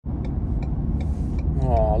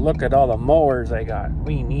Oh, look at all the mowers I got.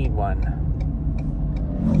 We need one.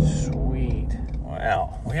 Sweet.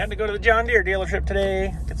 Well, we had to go to the John Deere dealership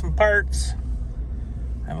today, get some parts.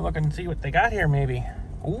 Have a look and see what they got here, maybe.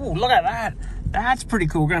 Ooh, look at that. That's pretty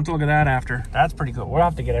cool. We're gonna have to look at that after. That's pretty cool. We'll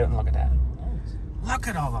have to get out and look at that. Look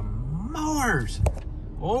at all the mowers.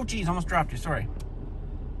 Oh, geez, almost dropped you. Sorry.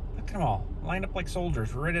 Look at them all. Lined up like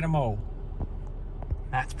soldiers, ready to mow.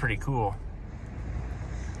 That's pretty cool.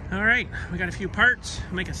 All right, we got a few parts.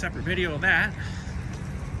 I'll make a separate video of that.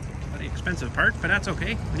 Pretty expensive part, but that's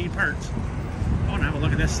okay. We need parts. Oh, now have a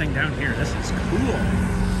look at this thing down here. This is cool.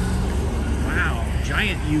 Wow,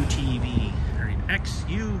 giant UTV, or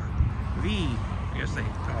XUV, I guess they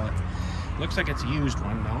call it. Looks like it's a used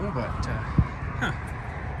one though, but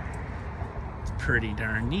it's pretty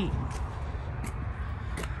darn neat.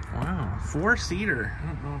 Wow, 4-seater. I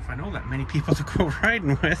don't know if I know that many people to go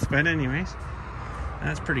riding with, but anyways,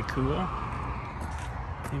 that's pretty cool.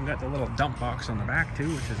 You've got the little dump box on the back too,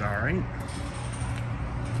 which is all right.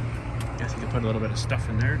 Guess you can put a little bit of stuff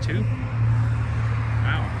in there too.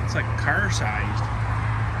 Wow, it's like car sized.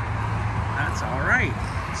 That's all right.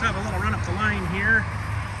 Let's have a little run up the line here.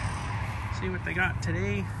 See what they got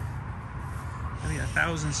today. Maybe a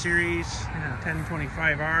 1000 series,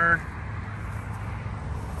 1025R,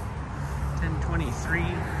 1023.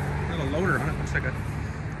 Little loader on it. Looks like a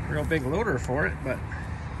real big loader for it, but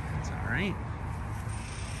it's all right.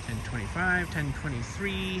 1025,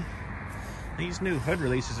 1023. These new hood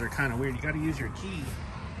releases are kind of weird. You got to use your key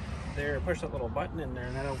there, push that little button in there,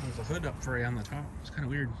 and that opens the hood up for you on the top. It's kind of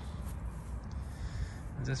weird.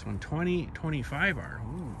 Is this one 2025R?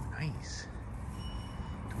 Ooh, nice.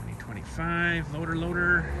 2025 loader,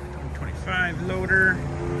 2025 loader,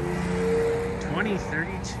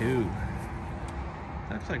 2032.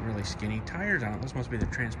 That looks like really skinny tires on it. Those must be the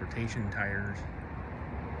transportation tires.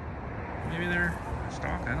 Maybe they're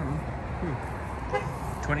stock, I don't know.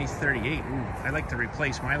 2038. Ooh, I'd like to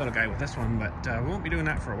replace my little guy with this one, but we won't be doing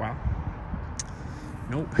that for a while.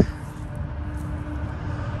 Nope.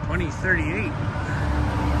 2038.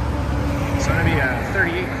 So that'd be a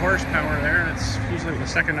 38 horsepower there. That's usually what the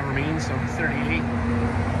second number means, so 38.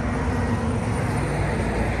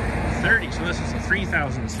 30, so this is a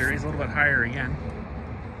 3000 series, a little bit higher again.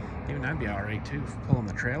 Even that'd be all right too, for pulling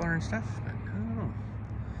the trailer and stuff, but I don't know.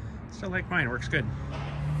 Still like mine, works good.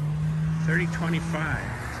 3025,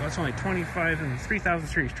 so that's only 25 in the 3000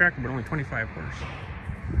 series tractor, but only 25 horse.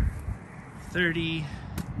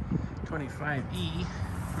 3025E,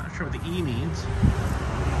 not sure what the E means.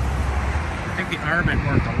 I think the R meant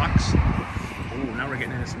more deluxe. Oh, now we're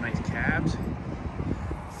getting into some nice cabs.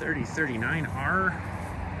 3039R,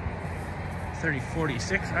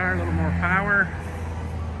 3046R, a little more power.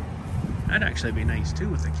 That'd actually be nice too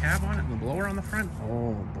with the cab on it and the blower on the front.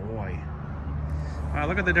 Oh boy. Wow,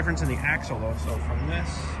 look at the difference in the axle though. So from this,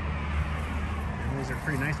 these are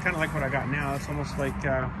pretty nice, kind of like what I got now. It's almost like,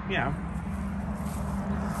 yeah.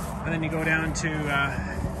 And then you go down to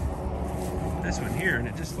this one here, and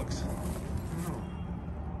it just looks, I don't know,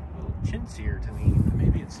 a little chintzier to me.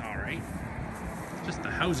 Maybe it's all right. It's just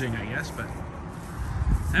the housing, I guess. But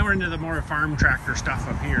now we're into the more farm tractor stuff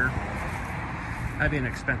up here. That'd be an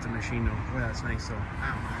expensive machine though. Boy, that's nice. So,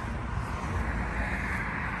 wow.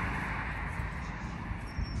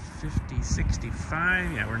 50,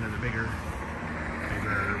 65. Yeah, we're into the bigger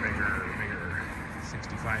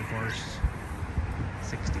 65 horse.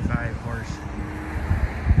 65 horse.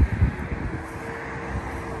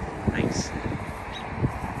 Nice.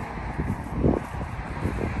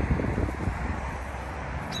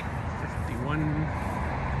 51,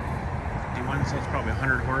 so it's probably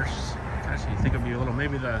 100 horse. Gosh, you think it'd be a little,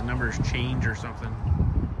 maybe the numbers change or something.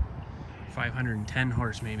 510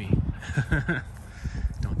 horse maybe.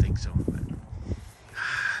 Don't think so, but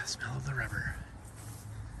smell of the rubber.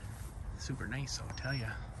 Super nice, I'll tell you.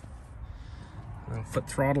 Little foot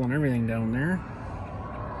throttle and everything down there.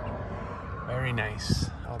 Very nice.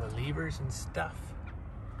 All the levers and stuff.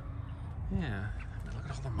 Yeah, look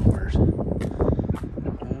at all the motors.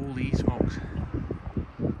 Holy smokes.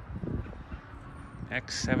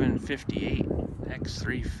 X758,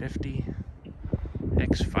 X350,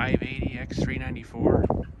 X580,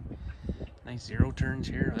 X394. Nice zero turns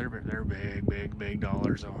here. They're big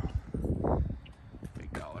dollars though.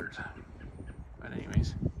 Big dollars. But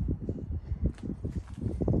anyways.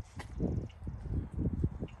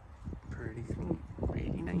 Pretty sweet.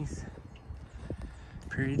 Pretty nice.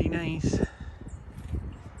 Pretty nice.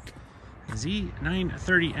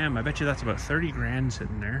 Z930M. I bet you that's about 30 grand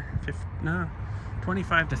sitting there.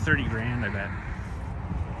 25 to 30 grand, I bet.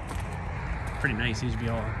 Pretty nice. These would be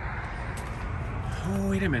all. Oh,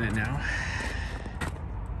 wait a minute now.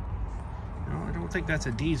 don't think that's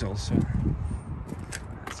a diesel, so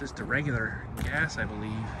it's just a regular gas, I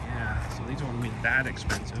believe. Yeah, so these won't be that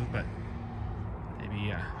expensive, but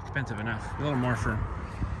maybe expensive enough. A little more for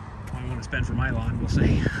what I want to spend for my lawn, we'll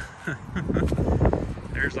see.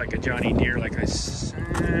 There's like a John Deere, like I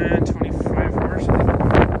said, 25 horse.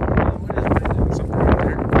 What is mine? Something right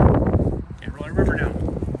there. Can't really remember now.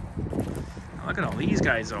 Now look at all these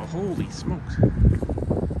guys though. Holy smokes.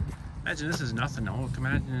 Imagine this is nothing though.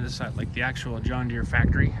 Imagine this at like the actual John Deere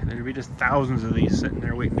factory. There'd be just thousands of these sitting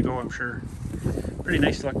there waiting to go, I'm sure. Pretty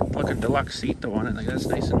nice looking deluxe seat though on it. Like that's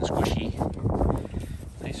nice and squishy.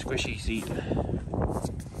 Nice squishy seat.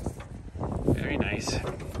 Very nice.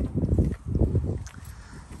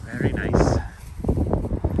 Very nice.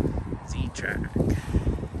 Z-Track.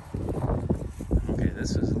 Okay,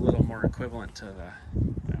 this is a little more equivalent to the,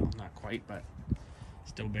 well, not quite, but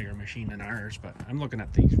still bigger machine than ours. But I'm looking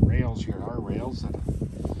at these rails here, our rails that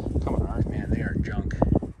come on ours, man, they are junk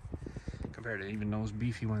compared to even those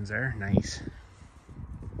beefy ones there. Nice.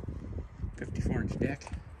 54-inch deck.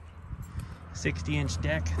 60-inch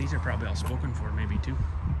deck. These are probably all spoken for, maybe too.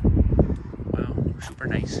 Wow, super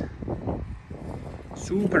nice.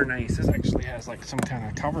 Super nice. This actually has like some kind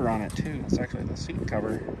of cover on it too. It's actually the seat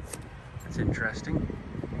cover. That's interesting.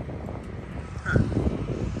 Huh.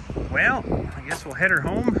 Well, I guess we'll head her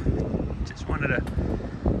home. Just wanted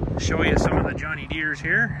to show you some of the John Deeres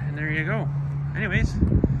here, and there you go. Anyways,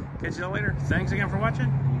 catch you all later. Thanks again for watching.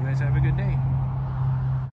 You guys have a good day.